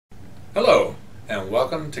Hello, and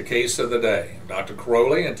welcome to Case of the Day. I'm Dr.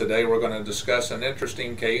 Croley, and today we're going to discuss an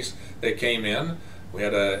interesting case that came in. We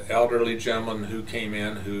had an elderly gentleman who came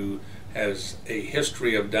in who has a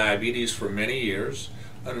history of diabetes for many years.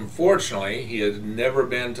 Unfortunately, he had never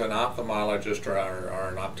been to an ophthalmologist or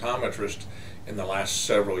an optometrist in the last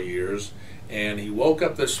several years, and he woke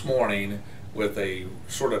up this morning with a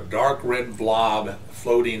sort of dark red blob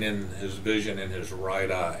floating in his vision in his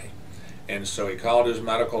right eye. And so he called his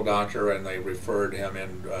medical doctor and they referred him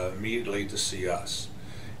in immediately to see us.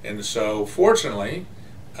 And so fortunately,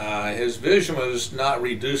 his vision was not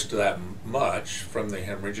reduced to that much from the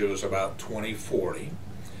hemorrhage. It was about 20/40.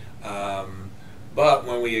 But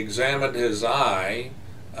when we examined his eye,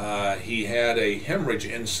 he had a hemorrhage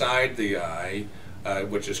inside the eye,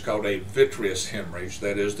 which is called a vitreous hemorrhage.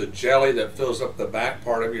 That is the jelly that fills up the back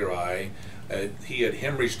part of your eye. He had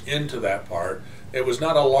hemorrhaged into that part. It was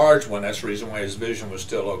not a large one. That's the reason why his vision was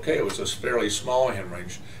still okay. It was a fairly small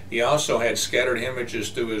hemorrhage. He also had scattered hemorrhages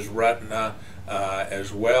through his retina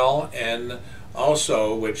as well, and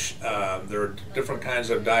also, which there are different kinds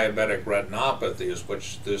of diabetic retinopathies,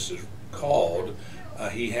 which this is called.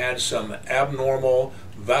 He had some abnormal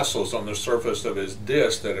vessels on the surface of his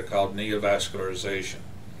disc that are called neovascularization.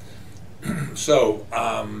 So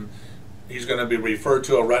he's going to be referred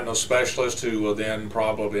to a retinal specialist who will then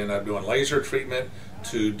probably end up doing laser treatment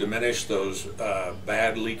to diminish those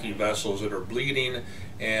bad leaky vessels that are bleeding,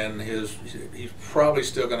 and he's probably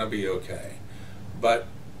still going to be okay. But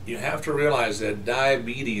you have to realize that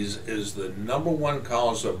diabetes is the #1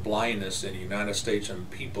 cause of blindness in the United States in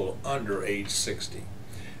people under age 60.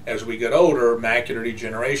 As we get older, macular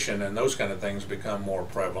degeneration and those kind of things become more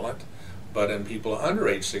prevalent. But in people under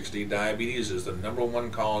age 60, diabetes is the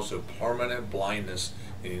 #1 cause of permanent blindness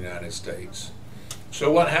in the United States. So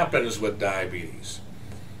what happens with diabetes?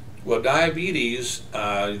 Well, diabetes,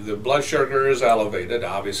 the blood sugar is elevated,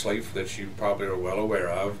 obviously, that you probably are well aware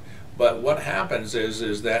of. But what happens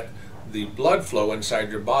is that the blood flow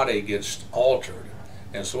inside your body gets altered.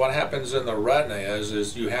 And so what happens in the retina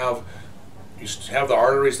is you have the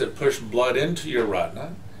arteries that push blood into your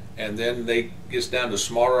retina, and then they get down to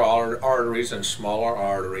smaller arteries and smaller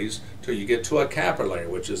arteries till you get to a capillary,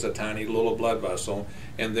 which is a tiny little blood vessel.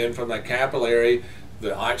 And then from that capillary,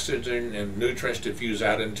 the oxygen and nutrients diffuse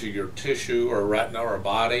out into your tissue or retina or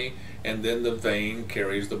body, and then the vein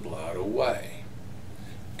carries the blood away.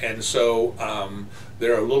 And so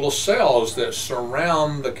there are little cells that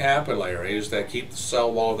surround the capillaries that keep the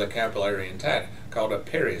cell wall of the capillary intact, called a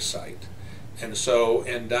pericyte. And so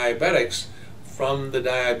in diabetics, from the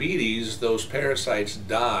diabetes, those parasites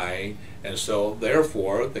die, and so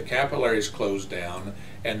therefore the capillaries close down,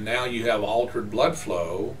 and now you have altered blood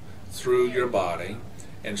flow through your body.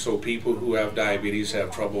 And so people who have diabetes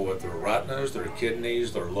have trouble with their retinas, their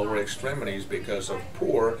kidneys, their lower extremities because of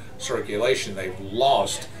poor circulation. They've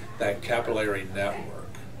lost that capillary network.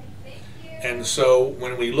 And so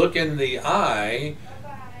when we look in the eye,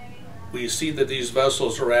 we see that these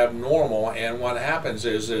vessels are abnormal, and what happens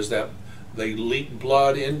is that they leak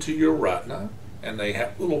blood into your retina, and they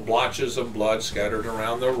have little blotches of blood scattered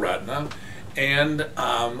around the retina. And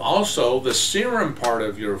also the serum part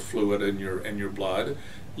of your fluid in your blood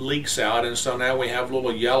leaks out, and so now we have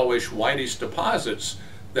little yellowish whitish deposits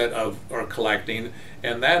that are collecting,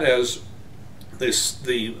 and that is the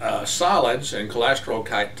solids and cholesterol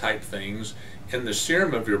type things in the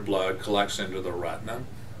serum of your blood collects into the retina.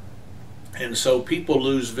 And so people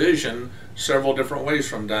lose vision several different ways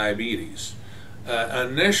from diabetes.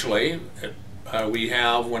 Initially, we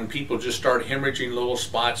have when people just start hemorrhaging little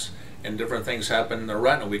spots and different things happen in the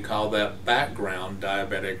retina, we call that background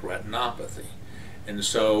diabetic retinopathy. And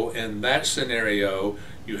so in that scenario,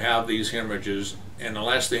 you have these hemorrhages, and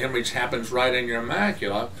unless the hemorrhage happens right in your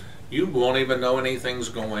macula, you won't even know anything's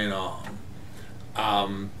going on.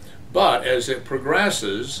 But as it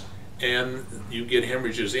progresses, and you get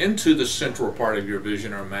hemorrhages into the central part of your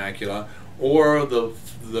vision or macula, or the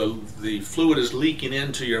fluid is leaking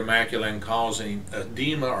into your macula and causing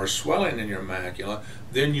edema or swelling in your macula,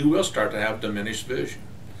 then you will start to have diminished vision.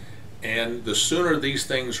 And the sooner these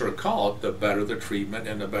things are caught, the better the treatment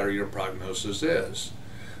and the better your prognosis is.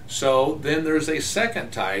 So then there's a second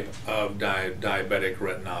type of diabetic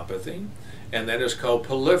retinopathy, and that is called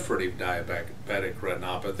proliferative diabetic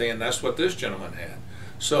retinopathy, and that's what this gentleman had.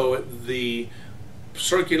 So the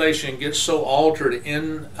circulation gets so altered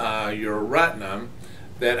in your retina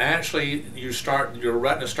that actually your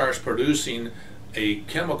retina starts producing a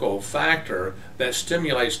chemical factor that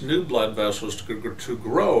stimulates new blood vessels to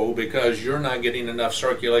grow because you're not getting enough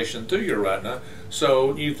circulation through your retina.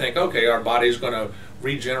 So you think, okay, our body's going to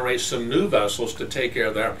regenerate some new vessels to take care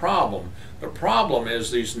of that problem. The problem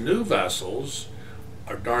is these new vessels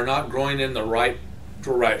are not growing in the right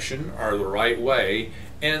direction or the right way,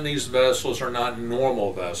 and these vessels are not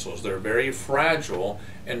normal vessels. They're very fragile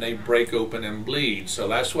and they break open and bleed. So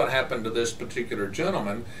that's what happened to this particular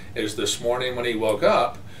gentleman. Is this morning when he woke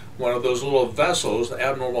up, one of those little vessels, the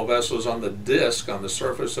abnormal vessels on the disc, on the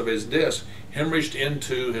surface of his disc, hemorrhaged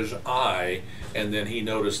into his eye, and then he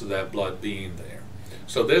noticed that blood being there.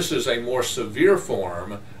 So this is a more severe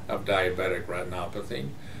form of diabetic retinopathy.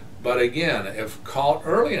 But again, if caught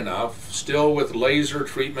early enough, still with laser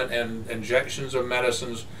treatment and injections of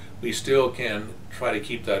medicines, we still can try to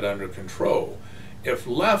keep that under control. If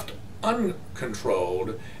left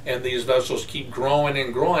uncontrolled and these vessels keep growing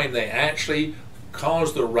and growing, they actually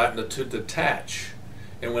cause the retina to detach.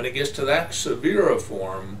 And when it gets to that severe a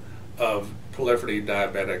form of proliferative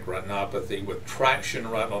diabetic retinopathy with traction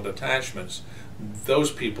retinal detachments,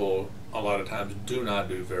 those people a lot of times do not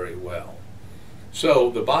do very well.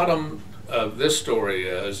 So the bottom of this story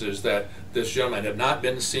is that this gentleman had not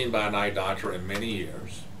been seen by an eye doctor in many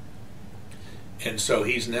years. And so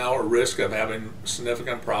he's now at risk of having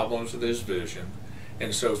significant problems with his vision.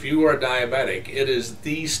 And so if you are diabetic, it is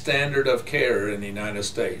the standard of care in the United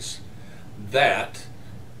States that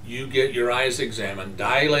you get your eyes examined,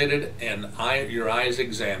 dilated, and your eyes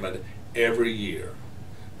examined every year.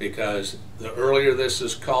 Because the earlier this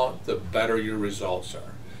is caught, the better your results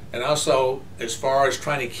are. And also, as far as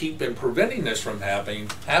trying to keep and preventing this from happening,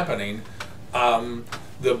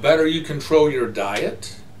 the better you control your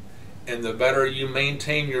diet, and the better you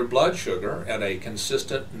maintain your blood sugar at a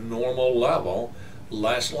consistent, normal level,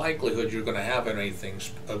 less likelihood you're going to have anything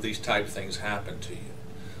of these type of things happen to you.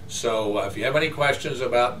 So if you have any questions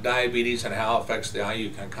about diabetes and how it affects the eye, you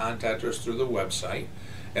can contact us through the website.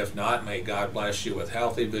 If not, may God bless you with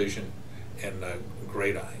healthy vision and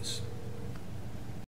great eyes.